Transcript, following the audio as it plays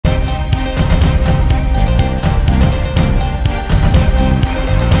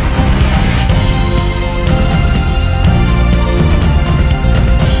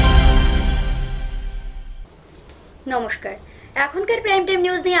এখনকার prime time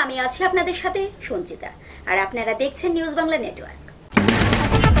news নিয়ে আমি আছি আপনাদের সাথে সঞ্চিতা, আর আপনারা দেখছেন নিউজ বাংলা নেটওয়ার্ক।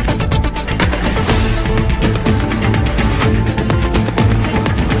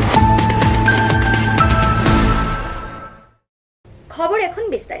 খবর এখন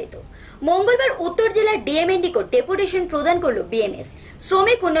বিস্তারিত। মঙ্গলবার উত্তর জেলার ডিএমএনডিকো ডেপুটেশন প্রদান করল বিএমএস।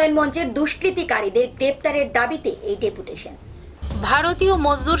 শ্রমিক উন্নয়ন মঞ্চের দুষ্কৃতিকারীদের গ্রেপ্তারের দাবিতে এই ডেপুটেশন। ভারতীয়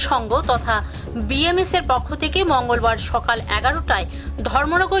মজদুর সংঘ তথা বিএমএস এর পক্ষ থেকে মঙ্গলবার সকাল 11টায়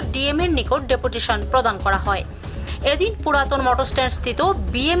ধর্মনগর ডিএমের নিকট ডেপুটেশন প্রদান করা হয়। এদিন পুরাতন মোটরস্ট্যান্ড স্থিত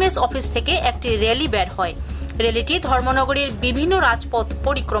বিএমএস অফিস থেকে একটি র্যালি বের হয়। র্যালিটি ধর্মনগরের বিভিন্ন রাজপথ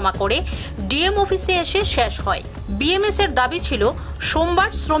পরিক্রমা করে ডিএম অফিসে এসে শেষ হয়। বিএমএস এর দাবি ছিল, সোমবার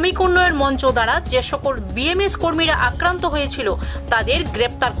শ্রমিক উন্নয়ন মঞ্চ দ্বারা যে সকল বিএমএস কর্মীরা আক্রান্ত হয়েছিল তাদের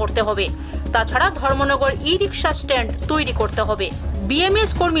গ্রেপ্তার করতে হবে। তাছাড়া ধর্মনগর ই রিক্সা স্ট্যান্ড তৈরি করতে হবে।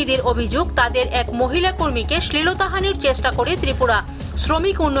 বিএমএস কর্মীদের অভিযোগ, তাদের এক মহিলা কর্মীকে শ্লীলতাহানির চেষ্টা করে ত্রিপুরা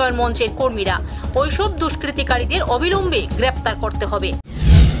শ্রমিক উন্নয়ন মঞ্চের কর্মীরা। ওইসব দুষ্কৃতিকারীদের অবিলম্বে গ্রেপ্তার করতে হবে।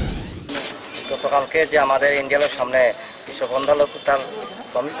 গতকালকে যে আমাদের ইন্ডিয়ার সামনে বিশ্ববন্ধা লোকতার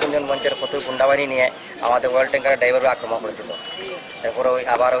শ্রমিক উন্নয়ন মঞ্চের কত গুন্ডাবাহিনী নিয়ে আমাদের ওয়েল ট্যাঙ্কারের ড্রাইভারও আক্রমণ করেছিল। এরপরে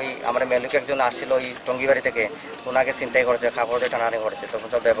আবার আমার মেলুকে একজন আসছিল ওই টঙ্গিবাড়ি থেকে, ওনাকে চিন্তাই করেছে, কাপড় দিয়ে টানাটানি করেছে, তখন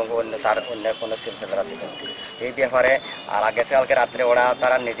তো এবং তার অন্য কোনো সিলসিলারা ছিল এই ব্যাপারে। আর গেছে কালকে রাত্রে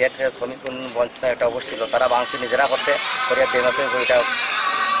তারা নিজের যে শ্রমিক উন্নয়ন মঞ্চ একটা অবশ্য ছিল, তারা বাংশ নিজেরা করছে, করে বেমাসের বইটা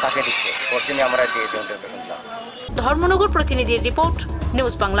চাপিয়ে দিচ্ছে। ওর জন্য আমরা দিয়ে ধর্মনগর প্রতিনিধির রিপোর্ট,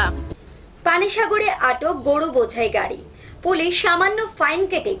 নিউজ বাংলা। পানিসাগরে আটক গরু বোঝাই গাড়ি, পুলিশ সামান্য ফাইন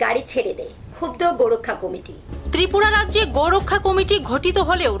কেটে গাড়ি ছেড়ে দেয়। ক্ষুব্ধ গোরক্ষা কমিটি। ত্রিপুরা রাজ্যে গোরক্ষা কমিটি গঠিত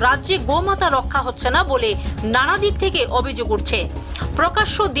হলেও রাজ্যে গোমাতা রক্ষা হচ্ছে না বলে নানা দিক থেকে অভিযোগ উঠছে।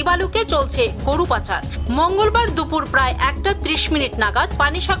 প্রকাশ্য দিবালুকে চলছে গরু পাচার। মঙ্গলবার দুপুর প্রায় 1:30 নাগাদ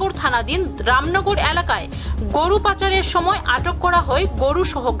পানিসাগর থানাধীন রামনগর এলাকায় গরু পাচারের সময় আটক করা হয় গরু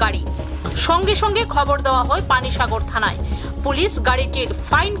সহ গাড়ি। সঙ্গে সঙ্গে খবর দেওয়া হয় পানিসাগর থানায়। পুলিশ গাড়িটির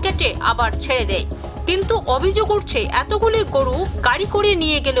ফাইন কেটে আবার ছেড়ে দেয়। কিন্তু অভিযোগ উঠছে, এতগুলি গরু গাড়ি করে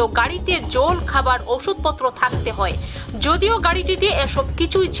নিয়ে গেলেও গাড়িতে জল, খাবার, ওষুধপত্র থাকতে হয়, যদিও গাড়িটিতে এসব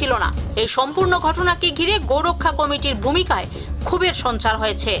কিছুই ছিল না। এই সম্পূর্ণ ঘটনাকে ঘিরে গোরক্ষা কমিটির ভূমিকায় ক্ষোভের সঞ্চার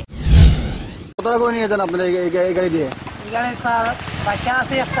হয়েছে। কতটা করে নিয়ে যান আপনারা এই গাড়ি দিয়ে? গাড়ি স্যার বাচ্চা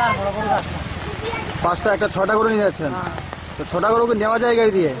আছে একটা, বড় বড় আছে 5টা, একটা 6টা করে নিয়ে যাচ্ছেন। তো 6টা করে নেওয়া যায়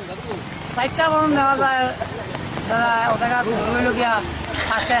গাড়ি দিয়ে? 4টা বড় নেওয়া যায় দাদা। ওটা গরু গিয়া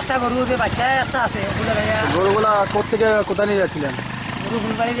 5টা, একটা গরু দিয়ে বাচ্চা একটা আছে। গরুগুলা কোথেকে কোথায় নিয়ে যাচ্ছিলেন? গরু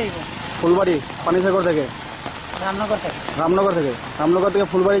ফুলবাড়ি যাইব। ফুলবাড়ি পানিসাগর থেকে? রামনগর থেকে। রামনগর থেকে? রামনগর থেকে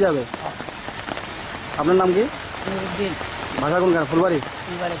ফুলবাড়ি যাবে। আপনার নাম কি? ভাষা কোন? ফুলবাড়ি।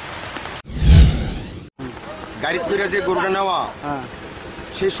 গাড়ি করে যে গরুটা নেওয়া,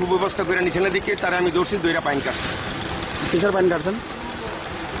 সেই সুব্যবস্থা করে নিচে দিকে তারা আমি দর্শি দইরা পাইন কাটছি। কিসের পাইন কাটছেন?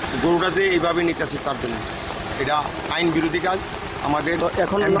 গরুটা যে এইভাবে নিতেছে তার জন্য। এটা আইন বিরোধী কাজ আমাদের।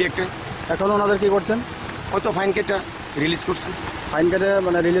 এখন ওনাদের কি করছেন? হয়তো ফাইন কেটে রিলিজ করছে। ফাইন কেটে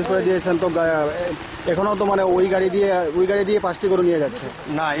মানে রিলিজ করে দিয়েছেন, তো এখনো তো মানে ওই গাড়ি দিয়ে 5টি গরু নিয়ে যাচ্ছে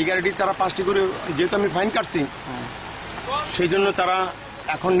না। এই গাড়িটি তারা 5টি করে, যেহেতু আমি ফাইন কাটছি সেই জন্য তারা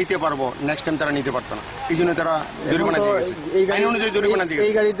এখন নিতে পারবো, নেক্সট টাইম তারা নিতে পারতো না, এই জন্য তারা জরিমানা দিয়ে গেছে। আইন অনুযায়ী জরিমানা দিয়ে গেছে।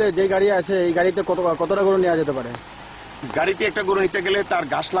 এই গাড়িতে যে গাড়ি আছে, এই গাড়িতে কতটা গরু নেওয়া যেতে পারে? গাড়িতে একটা গরু নিতে গেলে তার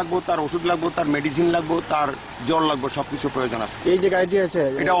ঘাস লাগবে, তার ওষুধ লাগবে, তার মেডিসিন লাগবে, তার জল লাগবে, সবকিছু প্রয়োজন আছে। এই যে গাড়িটি আছে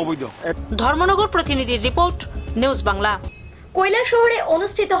এটা অবৈধ। ধর্মনগর প্রতিনিধির রিপোর্ট, নিউজ বাংলা। কৈলাসহরে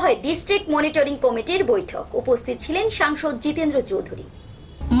অনুষ্ঠিত হয় ডিস্ট্রিক্ট মনিটরিং কমিটির বৈঠক। উপস্থিত ছিলেন সাংসদ জিতেন্দ্র চৌধুরী।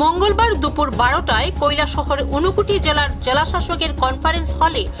 মঙ্গলবার দুপুর 12টায় কৈলাসহর ঊনকোটি জেলার জেলাশাসকের কনফারেন্স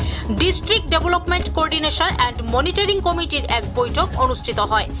হলে district development coordination and monitoring কমিটির এক বৈঠক অনুষ্ঠিত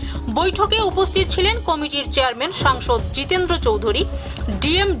হয়। বৈঠকে উপস্থিত ছিলেন কমিটির চেয়ারম্যান সাংসদ জিতেন্দ্র চৌধুরী,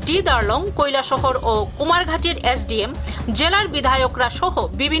 ডিএম ডি দার্লং, কৈলাসহর ও কুমারঘাটের এসডিএম, জেলার বিধায়করা সহ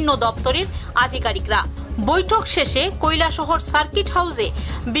বিভিন্ন দপ্তরের আধিকারিকরা। বৈঠক শেষে কৈলাসহর সার্কিট হাউসে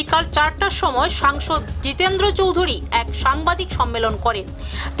বিকাল 4টার সময় সাংসদ জিতেন্দ্র চৌধুরী এক সাংবাদিক সম্মেলন করেন।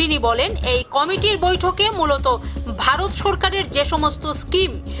 তিনি বলেন, এই কমিটির বৈঠকে মূলত ভারত সরকারের যে সমস্ত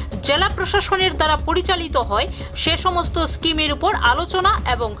স্কিম জেলা প্রশাসনের দ্বারা পরিচালিত হয় সে সমস্ত স্কিমের উপর আলোচনা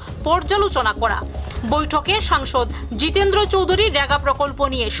এবং পর্যালোচনা করা। বৈঠকে সাংসদ জিতেন্দ্র চৌধুরী রেগা প্রকল্প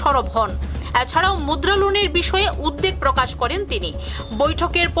নিয়ে সরব হন। এছাড়াও মুদ্রা লোনের বিষয়ে উদ্বেগ প্রকাশ করেন তিনি।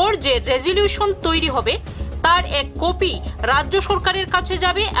 বৈঠকের পর যে রেজলিউশন তৈরি হবে তার এক কপি রাজ্য সরকারের কাছে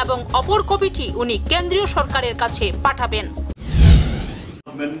যাবে এবং অপর কপিটি উনি কেন্দ্রীয় সরকারের কাছে পাঠাবেন।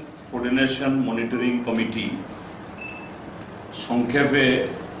 কোঅর্ডিনেশন মনিটরিং কমিটি, সংক্ষেপে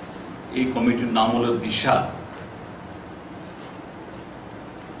এই কমিটির নাম হলো দিশা।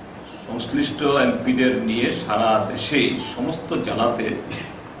 সংশ্লিষ্ট এমপিদের নিয়ে সারা দেশে সমস্ত জেলাতে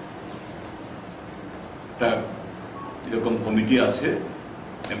একটা এরকম কমিটি আছে,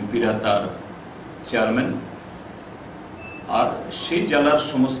 এমপিরা তার চেয়ারম্যান, আর সেই জেলার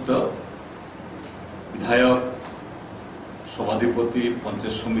সমস্ত বিধায়ক, সভাধিপতি,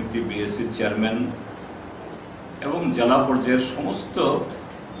 পঞ্চায়েত সমিতি, বিএসসি চেয়ারম্যান এবং জেলা পর্যায়ের সমস্ত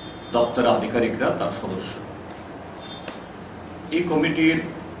দপ্তরের আধিকারিকরা তার সদস্য। এই কমিটির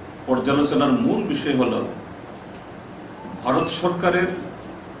পর্যালোচনার মূল বিষয় হল ভারত সরকারের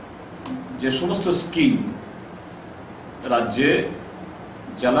যে সমস্ত স্কিম রাজ্যে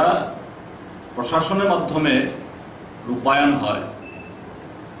জেলা প্রশাসনের মাধ্যমে রূপায়ণ হয়,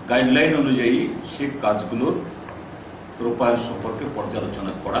 গাইডলাইন অনুযায়ী সেই কাজগুলোর রূপায়ণ সম্পর্কে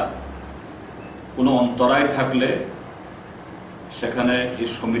পর্যালোচনা করা, কোনো অন্তরায় থাকলে সেখানে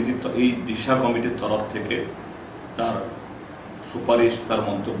এই দিশা কমিটির তরফ থেকে তার সুপারিশ, তার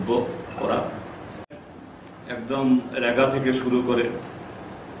মন্তব্য করা, একদম রেগা থেকে শুরু করে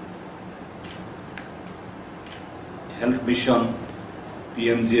হেলথ মিশন,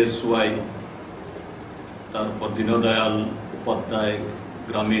 PMGSY, তারপর দীনদয়াল উপাধ্যায়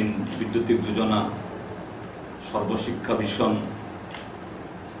গ্রামীণ বিদ্যুতিক যোজনা, সর্বশিক্ষা মিশন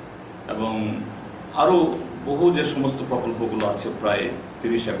এবং আরও বহু যে সমস্ত প্রকল্পগুলো আছে, প্রায়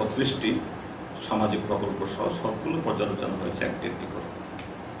 30-31টি সামাজিক প্রকল্প সহ সবগুলো পর্যালোচনা হয়েছে একটি একটি করে।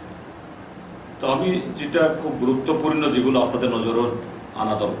 তো আমি যেটা খুব গুরুত্বপূর্ণ, যেগুলো আপনাদের নজরে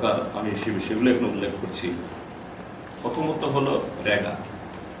আনা দরকার, আমি সেই বিষয়গুলো এখন উল্লেখ করছি। প্রথমত হলো রেগা।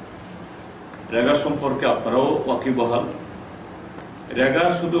 রেগা সম্পর্কে আপনারাও ওয়াকিবহাল। রেগা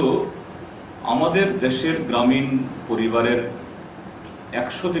শুধু আমাদের দেশের গ্রামীণ পরিবারের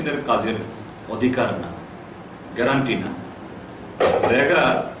 100 দিনের কাজের অধিকার না, গ্যারান্টি না। রেগা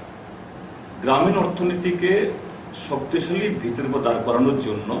গ্রামীণ অর্থনীতিকে শক্তিশালী ভিতের উপর দাঁড় করানোর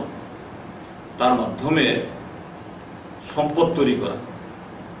জন্য তার মাধ্যমে সম্পদ তৈরি করা,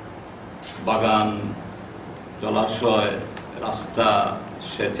 বাগান, জলাশয়, রাস্তা,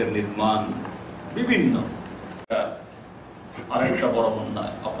 সেচের নির্মাণ, বিভিন্ন। আরেকটা বড় বন্যা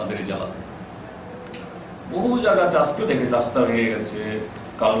আপনাদের এই জেলাতে বহু জায়গাতে আজকেও দেখে রাস্তা ভেঙে গেছে,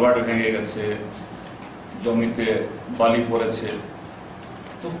 কালভার্ট ভেঙে গেছে, জমিতে বালি পড়েছে।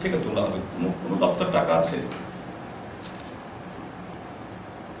 থেকে তোলা হবে, কোনো দপ্তর টাকা আছে?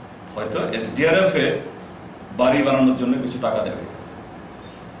 হয়তো SDRF এ বাড়ি বানানোর জন্য কিছু টাকা দেবে,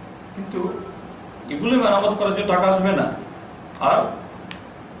 কিন্তু এগুলো মেরামত করার জন্য টাকা আসবে না। আর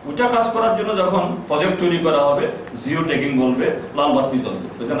ওটা কাজ করার জন্য যখন প্রজেক্ট তৈরি করা হবে, জিও টেকিং বলবে, লাল বাতি জ্বলবে,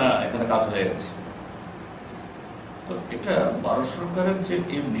 এখানে কাজ হয়ে গেছে। তো এটা ভারত সরকারের যে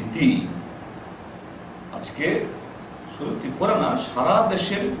এই নীতি, আজকে শুধু ত্রিপুরা না, সারা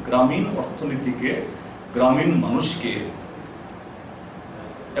দেশের গ্রামীণ অর্থনীতিকে, গ্রামীণ মানুষকে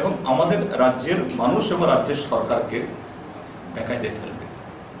এবং আমাদের রাজ্যের মানুষ এবং রাজ্যের সরকারকে বেকায়দে ফেলবে।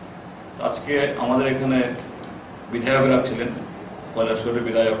 আজকে আমাদের এখানে বিধায়করা ছিলেন, কৈলাসহরের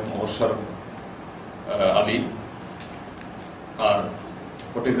বিধায়ক মবস্বর আলী, আর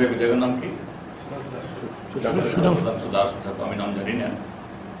ফটিকরের বিধায়কের নাম কি? সুধাংশু দাস, আমি নাম জানি না,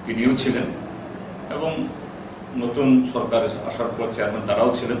 তিনিও ছিলেন, এবং নতুন সরকার আসার পর চেয়ারম্যান তারাও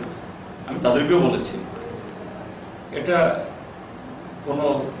ছিলেন। আমি তাদেরকেও বলেছি, এটা কোনো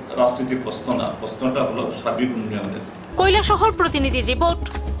রাজনীতির প্রশ্ন না, প্রশ্নটা হলো সার্বিক উন্নয়নের। কৈলাসহর প্রতিনিধির রিপোর্ট,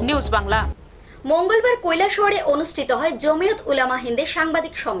 নিউজ বাংলা। মঙ্গলবার কৈলাসহরে অনুষ্ঠিত হয় জমিয়ত উলামা হিন্দের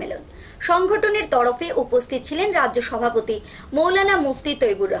সাংবাদিক সম্মেলন। সংগঠনের তরফে উপস্থিত ছিলেন রাজ্য সভাপতি মৌলানা মুফতি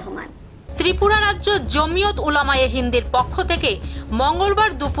তৈবুর রহমান। ত্রিপুরা রাজ্য জমিয়ত উলামায়ে হিন্দের পক্ষ থেকে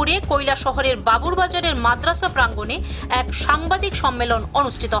মঙ্গলবার দুপুরে কৈলাসহরের বাবুরবাজারের মাদ্রাসা প্রাঙ্গণে এক সাংবাদিক সম্মেলন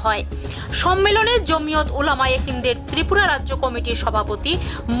অনুষ্ঠিত হয়। সম্মেলনে জমিয়ত উলামায়ে হিন্দের ত্রিপুরা রাজ্য কমিটির সভাপতি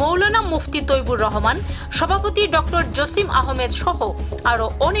মৌলানা মুফতি তৈবুর রহমান, সভাপতি ডক্টর জসিম আহমেদ সহ আরো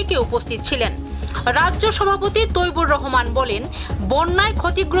অনেকে উপস্থিত ছিলেন। রাজ্য সভাপতি তৈবুর রহমান বলেন, বন্যায়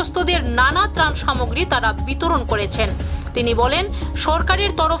ক্ষতিগ্রস্তদের নানা ত্রাণ সামগ্রী তারা বিতরণ করেছেন। তিনি বলেন,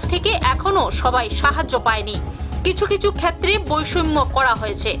 সরকারের তরফ থেকে এখনো সবাই সাহায্য পায়নি, কিছু কিছু ক্ষেত্রে বৈষম্য করা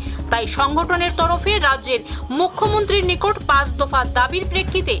হয়েছে। তাই সংগঠনের তরফে রাজ্যের মুখ্যমন্ত্রীর নিকট 5 দফা দাবির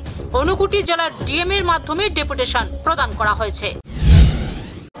প্রেক্ষিতে ঊনকোটি জেলার ডিএম এর মাধ্যমে ডেপুটেশন প্রদান করা হয়েছে।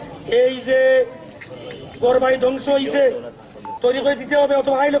 এই যে গড়বাড়ি ধ্বংস হয়েছে, তৈরি করে দিতে হবে,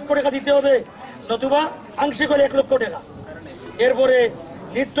 অথবা 2 লক্ষ টাকা দিতে হবে, নতুবা আংশিক হলে 1 লক্ষ টাকা। এরপরে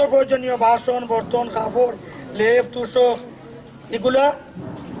নিত্য প্রয়োজনীয় বাসন, বর্তন, কাপড়, লেপ, তুষক, এগুলা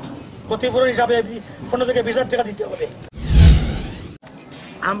ক্ষতিপূরণ হিসাবে 15 থেকে 20 হাজার টাকা দিতে হবে।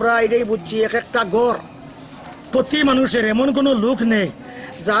 আমরা এটাই বুঝছি, এক একটা গড় প্রতি মানুষের এমন কোনো লোক নেই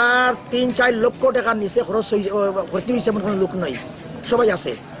যার 3-4 লক্ষ টাকার নিচে খরচ ভর্তি হয়েছে, এমন কোনো লোক নয়, সবাই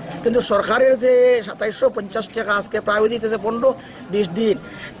আছে। কিন্তু সরকারের যে 2750 টাকা আজকে প্রায় দিতেছে 15-20 দিন,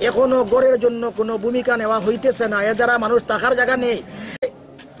 এখনো গড়ের জন্য কোনো ভূমিকা নেওয়া হইতেছে না। এর দ্বারা মানুষ থাকার জায়গা নেই।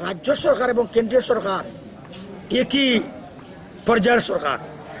 রাজ্য সরকার এবং কেন্দ্রীয় সরকার একই পর্যায়ের সরকার,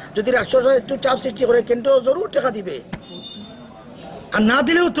 যদি রাজ্য সরকার একটু চাপ সৃষ্টি করে কেন্দ্র জরুর টাকা দিবে, আর না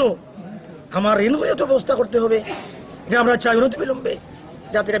দিলেও তো আমার ঋণ হয়ে তো ব্যবস্থা করতে হবে। এটা আমরা চাই অনতিবিলম্বে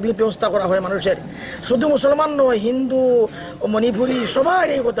যাতে এটা ব্যবস্থা করা হয় মানুষের। শুধু মুসলমান নয়, হিন্দু, মণিপুরি সবাই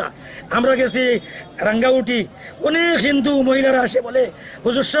এই কথা। আমরা গেছি রাঙ্গাউটি, অনেক হিন্দু মহিলারা আসে বলে,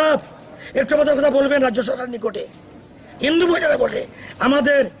 হুজুর সাহেব একটু আমাদের কথা বলবেন রাজ্য সরকারের নিকটে। হিন্দু মহিলারা বলে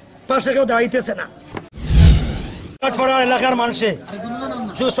আমাদের পাশে কেউ দাঁড়াইতেছে না। এলাকার মানুষে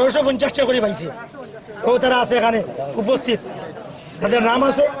 650 টাকা করে পাইছে, ও তারা আছে এখানে উপস্থিত, তাদের নাম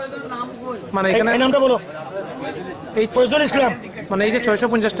আছে, মানে এখানে নামটা বলো। এই ফজলুল ইসলাম। মানে এই যে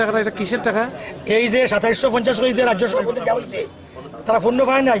 650 টাকা, এটা কিসের টাকা? এই যে 2750 করে যে রাজ্য সভাপতি যা হয়েছে, তারা পূর্ণ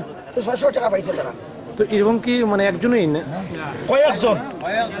পায় নাই, তো 600 টাকা পাইছে তারা। তো এরকম কি মানে একজনই না, কয়েকজন?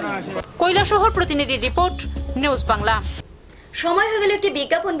 কৈলাসহর প্রতিনিধি রিপোর্ট, নিউজ বাংলা। সময় হয়ে গেল একটি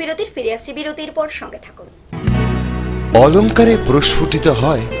বিজ্ঞাপন বিরতির। ফিরে আসছি বিরতির পর, সঙ্গে থাকুন। অলংকারে প্রস্ফুটিত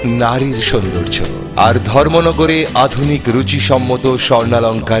হয় নারীর সৌন্দর্য, আর ধর্মনগরে আধুনিক রুচিসম্মত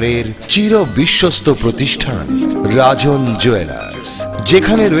স্বর্ণালঙ্কারের চির বিশ্বস্ত প্রতিষ্ঠান রাজন জুয়েলার্স,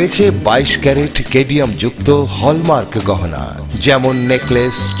 যেখানে রয়েছে 22 ক্যারেট কেডিয়াম যুক্ত হলমার্ক গহনা, যেমন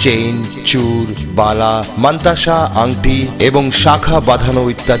নেকলেস, চেইন, চূড়, বালা, মান্তাসা, আংটি এবং শাখা বাঁধানো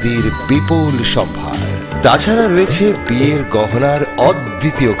ইত্যাদির বিপুল সম্ভার। তাছাড়া রয়েছে বিয়ের গহনার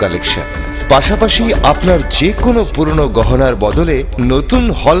অদ্বিতীয় কালেকশন। পাশাপাশি আপনার যে কোনো পুরনো গহনার বদলে নতুন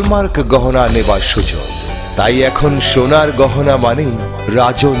হলমার্ক গহনা নেবার সুযোগ। তাই এখন সোনার গহনা মানেই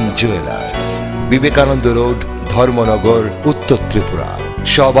রাজন জুয়েলার্স, বিবেকানন্দ রোড, ধর্মনগর, উত্তর ত্রিপুরা।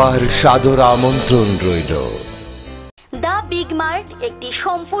 সবার সাদর আমন্ত্রণ রইল। দ্য বিগ মার্ট একটি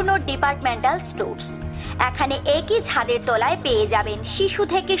সম্পূর্ণ ডিপার্টমেন্টাল স্টোর্স। এখানে একই ছাদের তলায় পেয়ে যাবেন শিশু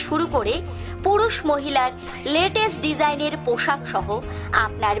থেকে শুরু করে পুরুষ মহিলার লেটেস্ট ডিজাইনের পোশাক সহ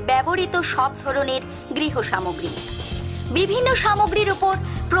আপনার ব্যবহৃত সব ধরনের গৃহ সামগ্রী। বিভিন্ন সামগ্রীর উপর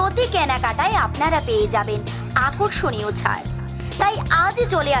প্রতি কেনাকাটায় আপনারা পেয়ে যাবেন আকর্ষণীয় ছাড়। তাই আজই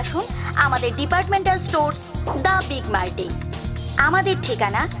চলে আসুন আমাদের ডিপার্টমেন্টাল স্টোর্স দ্য বিগ মার্টে। আমাদের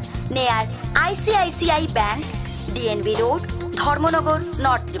ঠিকানা নেয়ার ICICI bank, DNB road, Dharmanagar,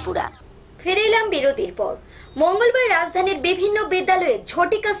 north Tripura. ফিরে এলাম বিরতির পর। মঙ্গলবার রাজধানীর বিভিন্ন বিদ্যালয়ে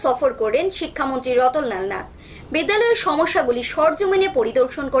ঝটিকা সফর করেন শিক্ষামন্ত্রী রতনলাল নাথ। বিদ্যালয়ের সমস্যাগুলি সরজমিনে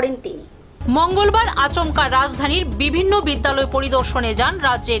পরিদর্শন করেন তিনি। মঙ্গলবার আচমকা রাজধানীর বিভিন্ন বিদ্যালয় পরিদর্শনে যান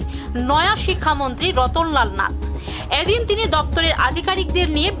রাজ্যের নয়া শিক্ষামন্ত্রী রতনলাল নাথ। এদিন তিনি দপ্তরের আধিকারিকদের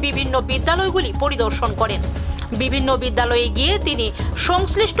নিয়ে বিভিন্ন বিদ্যালয়গুলি পরিদর্শন করেন। বিভিন্ন বিদ্যালয়ে গিয়ে তিনি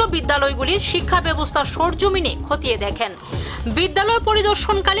সংশ্লিষ্ট বিদ্যালয়গুলির শিক্ষা ব্যবস্থা সরজমিনে খতিয়ে দেখেন। বিদ্যালয়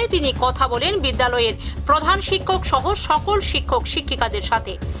পরিদর্শনকালে তিনি কথা বলেন বিদ্যালয়ের প্রধান শিক্ষক সহ সকল শিক্ষক শিক্ষিকাদের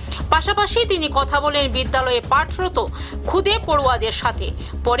সাথে। পাশাপাশি তিনি কথা বলেন বিদ্যালয়ে পাঠরত খুদে পড়ুয়াদের সাথে।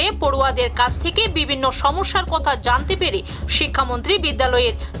 পরে পড়ুয়াদের কাছ থেকে বিভিন্ন সমস্যার কথা জানতে পেরে শিক্ষামন্ত্রী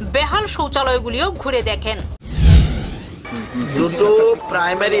বিদ্যালয়ের বেহাল শৌচালয়গুলিও ঘুরে দেখেন। দুটো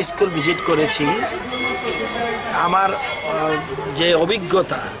প্রাইমারি স্কুল ভিজিট করেছি। আমার যে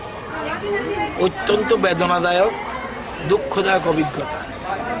অভিজ্ঞতা অত্যন্ত বেদনাদায়ক, দুঃখদায়ক অভিজ্ঞতা।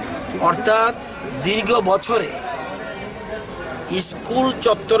 অর্থাৎ দীর্ঘ বছরে স্কুল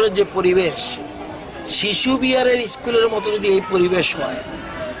চত্বরের যে পরিবেশ, শিশু বিহারের স্কুলের মতো যদি এই পরিবেশ হয়,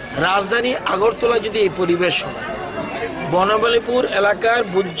 রাজধানী আগরতলায় যদি এই পরিবেশ হয়, বনমালীপুর এলাকার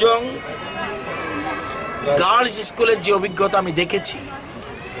বুজং গার্লস স্কুলের যে অভিজ্ঞতা আমি দেখেছি,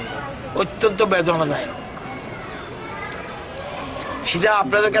 অত্যন্ত বেদনাদায়ক। সেটা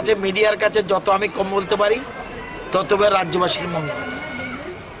আপনাদের কাছে, মিডিয়ার কাছে যত আমি কম বলতে পারি ততবে রাজ্যবাসীর মঙ্গল।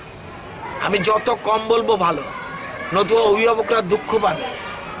 আমি যত কম বলবো ভালো, নতুবা অভিভাবকরা দুঃখ পাবে,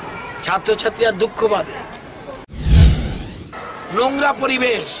 ছাত্রছাত্রীরা দুঃখ পাবে। নোংরা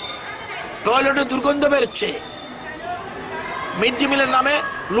পরিবেশ, টয়লেটে দুর্গন্ধ বেরোচ্ছে, মিড ডে মিলের নামে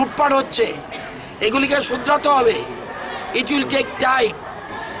লুটপাট হচ্ছে, এগুলিকে শুধরাতে হবে। It will take time.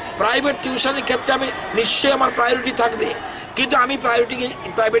 Private টিউশনের ক্ষেত্রে আমি নিশ্চয়ই আমার প্রায়োরিটি থাকবে, কিন্তু আমি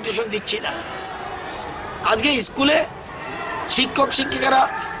প্রাইভেট টিউশন দিচ্ছি না। আজকে স্কুলে শিক্ষক শিক্ষিকারা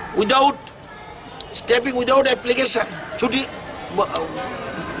উইদাউট স্টেপিং, উইদাউট অ্যাপ্লিকেশন ছুটি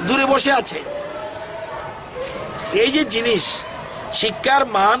দূরে বসে আছে। এই যে জিনিস, শিক্ষার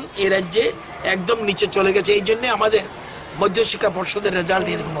মান এ রাজ্যে একদম নিচে চলে গেছে। এই জন্যে আমাদের মধ্যশিক্ষা পর্ষদের রেজাল্ট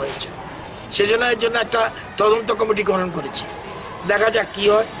এরকম হয়েছে। সেজন্য এর জন্য একটা তদন্ত কমিটি গঠন করেছি। দেখা যাক কি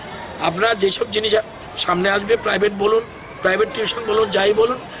হয়। আপনারা যেসব জিনিস সামনে আসবে, প্রাইভেট বলুন, প্রাইভেট টিউশন বলুন, যাই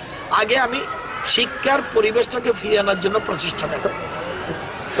বলুন, আগে আমি শিক্ষার পরিবেশটাকে ফিরিয়ে আনার জন্য প্রচেষ্টা নেব।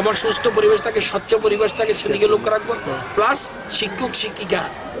 যেমন সুস্থ পরিবেশ থাকে, স্বচ্ছ পরিবেশ থাকে, সেদিকে লক্ষ্য রাখবো। প্লাস শিক্ষক শিক্ষিকা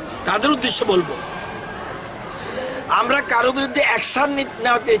তাদের উদ্দেশ্যে বলবো, আমরা কারো বিরুদ্ধে অ্যাকশন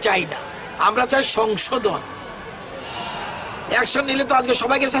নিতে চাই না, আমরা চাই সংশোধন। অ্যাকশন নিলে তো আজকে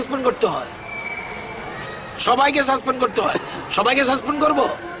সবাইকে সাসপেন্ড করতে হয়, সবাইকে সাসপেন্ড করতে হয়, সবাইকে সাসপেন্ড করব?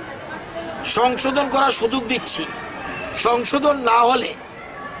 সংশোধন করার সুযোগ দিচ্ছি। সংশোধন না হলে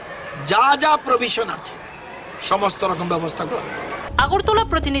যা যা প্রভিশন আছে সমস্ত রকম ব্যবস্থা গ্রহণ করব। আগরতলা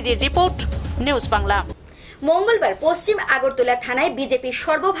প্রতিনিধির রিপোর্ট, নিউজ বাংলা। মঙ্গলবার পশ্চিম আগরতলা থানায় বিজেপির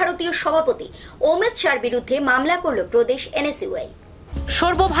সর্বভারতীয় সভাপতি অমিত শাহর বিরুদ্ধে মামলা করল প্রদেশ এনএসইউআই।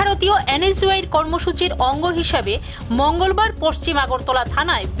 সর্বভারতীয় এনএসইউআইর কর্মসূচির অঙ্গ হিসেবে মঙ্গলবার পশ্চিম আগরতলা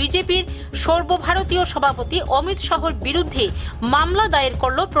থানায় বিজেপির সর্বভারতীয় সভাপতি অমিত শাহর বিরুদ্ধে মামলা দায়ের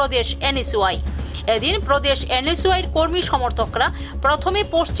করল প্রদেশ এনএসইউআই। এদিন প্রদেশ এনএসইউআইর কর্মী সমর্থকরা প্রথমে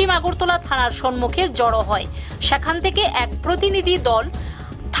পশ্চিম আগরতলা থানার সম্মুখে জড়ো হয়। সেখান থেকে এক প্রতিনিধি দল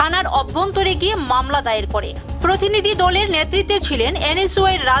থানার অভ্যন্তরে গিয়ে মামলা দায়ের করে। প্রতিনিধি দলের নেতৃত্বে ছিলেন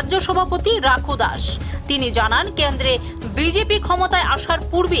এনএসইউআইর রাজ্য সভাপতি রাখু দাস। তিনি জানান, কেন্দ্রে বিজেপি ক্ষমতায় আসার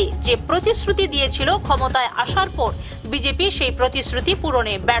পূর্বে যে প্রতিশ্রুতি দিয়েছিল, ক্ষমতায় আসার পর বিজেপি সেই প্রতিশ্রুতি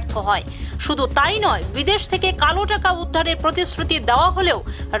পূরণে ব্যর্থ হয়। শুধু তাই নয়, বিদেশ থেকে কালো টাকা উদ্ধারের প্রতিশ্রুতি দেওয়া হলেও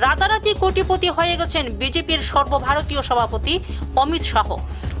রাতারাতি কোটিপতি হয়ে গেছেন বিজেপির সর্বভারতীয় সভাপতি অমিত শাহ।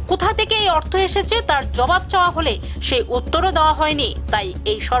 কোথা থেকে এই অর্থ এসেছে তার জবাব চাওয়া হলে সেই উত্তরও দেওয়া হয়নি। তাই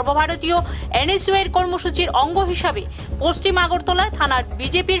এই সর্বভারতীয় এনএসইউআইর কর্মসূচির অঙ্গ হিসাবে পশ্চিম আগরতলায় থানার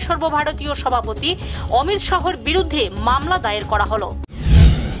বিজেপির সর্বভারতীয় সভাপতি অমিত শাহর বিরুদ্ধে মামলা দায়ের করা হলো।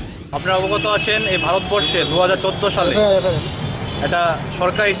 আপনারা অবগত আছেন, এই ভারতবর্ষে 2014 সালে একটা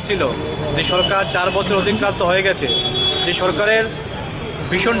সরকার এসেছিল, যে সরকার 4 বছর অতিক্রান্ত হয়ে গেছে। যে সরকারের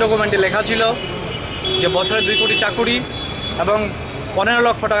ভীষণ ডকুমেন্টে লেখা ছিল যে বছরে 2 কোটি চাকুরি এবং 15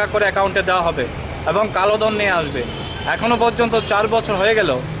 লক্ষ টাকা করে অ্যাকাউন্টে দেওয়া হবে এবং কালোধন নিয়ে আসবে। এখনও পর্যন্ত 4 বছর হয়ে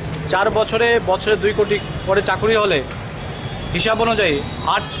গেল। 4 বছরে 2 কোটি করে চাকুরি হলে হিসাব অনুযায়ী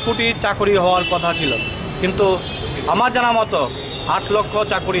 8 কোটি চাকুরি হওয়ার কথা ছিল, কিন্তু আমার জানা মতো 8 লক্ষ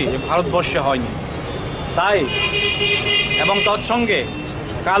চাকুরি ভারতবর্ষে হয়নি। তাই এবং তৎসঙ্গে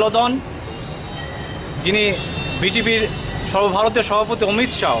কালোধন, যিনি বিজেপির সর্বভারতীয় সভাপতি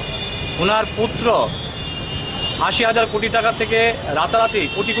অমিত শাহ, ওনার পুত্র 80,000 কোটি টাকা থেকে রাতারাতি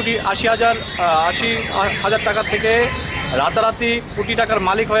 80,000 টাকা থেকে রাতারাতি কোটি টাকার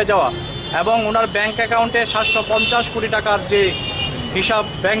মালিক হয়ে যাওয়া এবং ওনার ব্যাংক অ্যাকাউন্টে 750 কোটি টাকার যে হিসাব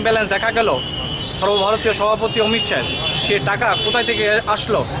ব্যাংক ব্যালেন্স দেখা গেল সর্বভারতীয় সভাপতি অমিত শাহ, সে টাকা কোথায় থেকে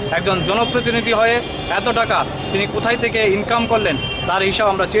আসলো? একজন জনপ্রতিনিধি হয়ে এত টাকা তিনি কোথায় থেকে ইনকাম করলেন তার হিসাব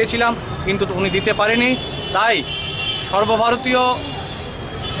আমরা চেয়েছিলাম, কিন্তু উনি দিতে পারেনি। তাই সর্বভারতীয়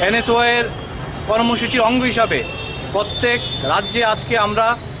এনএসইউআইয়ের কর্মসূচির অঙ্গ হিসাবে প্রত্যেক রাজ্যে আজকে আমরা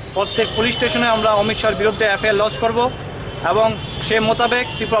প্রত্যেক পুলিশ স্টেশনে আমরা অমিত শাহর বিরুদ্ধে এফআইআর লঞ্চ করব এবং সে মোতাবেক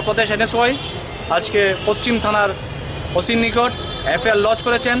ত্রিপুরা প্রদেশ এনএসইউআই আজকে পশ্চিম থানার ওসির নিকট এফআইআর লঞ্চ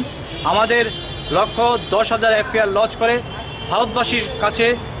করেছেন। আমাদের লক্ষ্য 10,000 এফআইআর লঞ্চ করে ভারতবাসীর কাছে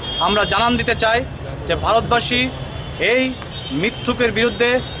আমরা জানান দিতে চাই যে ভারতবাসী এই মিথ্যুকের বিরুদ্ধে,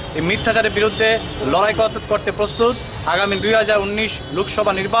 এই মিথ্যাচারের বিরুদ্ধে লড়াই করতে প্রস্তুত। আগামী 2019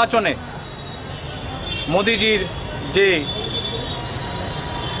 লোকসভা নির্বাচনে মোদিজির যে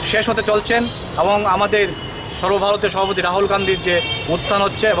শেষ হতে চলছেন এবং আমাদের সর্বভারতীয় সভাপতি রাহুল গান্ধীর যে উত্থান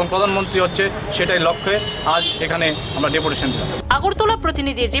হচ্ছে এবং প্রধানমন্ত্রী হচ্ছে, সেটাই লক্ষ্যে আজ এখানে আমরা ডেপুটেশন দিলাম। আগরতলা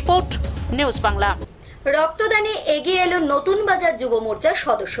প্রতিনিধির রিপোর্ট, নিউজ বাংলা। রক্তদানে এগিয়ে এলো নতুন বাজার যুব মোর্চার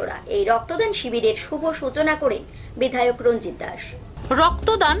সদস্যরা। এই রক্তদান শিবিরের শুভ সূচনা করেন বিধায়ক রঞ্জিত দাস।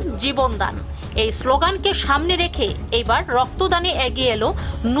 রক্তদান জীবনদান, এই স্লোগানকে সামনে রেখে এবার রক্তদানে এগিয়ে এলো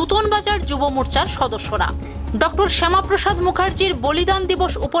নতুন বাজার যুব মোর্চার সদস্যরা। ডক্টর শ্যামাপ্রসাদ মুখার্জির বলিদান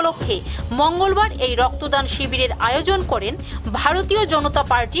দিবস উপলক্ষে মঙ্গলবার এই রক্তদান শিবিরের আয়োজন করেন ভারতীয় জনতা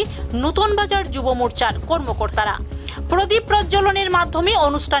পার্টি নতুন বাজার যুব মোর্চার কর্মকর্তারা। প্রদীপ প্রজ্বলনের মাধ্যমে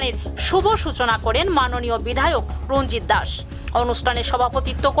অনুষ্ঠানের শুভ সূচনা করেন মাননীয় বিধায়ক রঞ্জিত দাস। অনুষ্ঠানে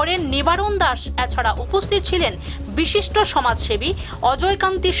সভাপতিত্ব করেন নিবারণ দাস। এছাড়া উপস্থিত ছিলেন বিশিষ্ট সমাজসেবী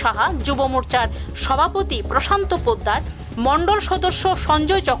অজয়কান্তি সাহা, যুব মোর্চার সভাপতি প্রশান্ত পোদ্দার, মন্ডল সদস্য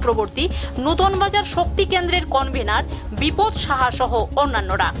সঞ্জয় চক্রবর্তী, নতুন বাজার শক্তি কেন্দ্রের কনভেনার বিপদ সাহা সহ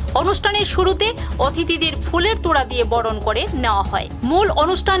অন্যান্যরা। অনুষ্ঠানের শুরুতে অতিথিদের ফুলের তোড়া দিয়ে বরণ করে নেওয়া হয়। মূল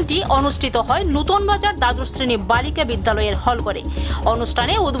অনুষ্ঠানটি অনুষ্ঠিত হয় নতুন বাজার দ্বাদশ শ্রেণী বালিকা বিদ্যালয়ের হলঘরে।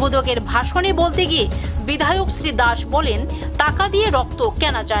 অনুষ্ঠানে উদ্বোধকের ভাষণে বলতে গিয়ে বিধায়ক শ্রী দাস বলেন, টাকা দিয়ে রক্ত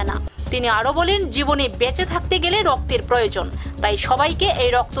কেনা যায় না। তিনি আরো বলেন, জীবনে বেঁচে থাকতে গেলে রক্তের প্রয়োজন, তাই সবাইকে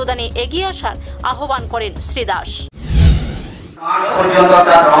এই রক্তদানে এগিয়ে আসার আহ্বান করেন শ্রী দাস। মাস পর্যন্ত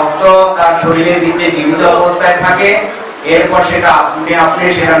তার রক্ত তার শরীরের ভিতরে জীবিত অবস্থায় থাকে, এরপর সেটা আপনি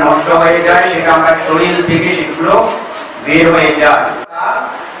সেটা নষ্ট হয়ে যায়, সেটা আমরা শরীর থেকে সেগুলো বের হয়ে যায়।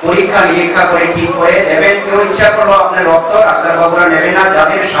 পরীক্ষা নিরীক্ষা করে ঠিক করে দেবেন। কেউ ইচ্ছা করলো আপনার রক্ত ডাক্তারবাবুরা নেবে না,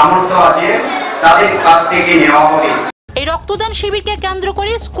 যাদের সামর্থ্য আছে তাদের কাছ থেকে নেওয়া হবে। এই রক্তদান শিবিরকে কেন্দ্র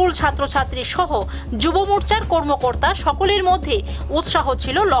করে স্কুল ছাত্রছাত্রী সহ যুব মোর্চার কর্মকর্তা সকলের মধ্যে উৎসাহ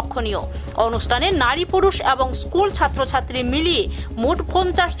ছিল লক্ষণীয়। অনুষ্ঠানে নারী পুরুষ এবং স্কুল ছাত্রছাত্রী মিলিয়ে মোট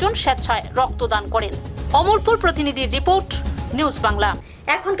 50 জন স্বেচ্ছায় রক্তদান করেন। অমরপুর প্রতিনিধির রিপোর্ট, নিউজ বাংলা।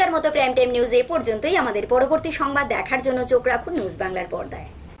 এখনকার মতো প্রাইম টাইম নিউজ এ পর্যন্তই। আমাদের পরবর্তী সংবাদ দেখার জন্য চোখ রাখুন নিউজ বাংলার পর্দায়।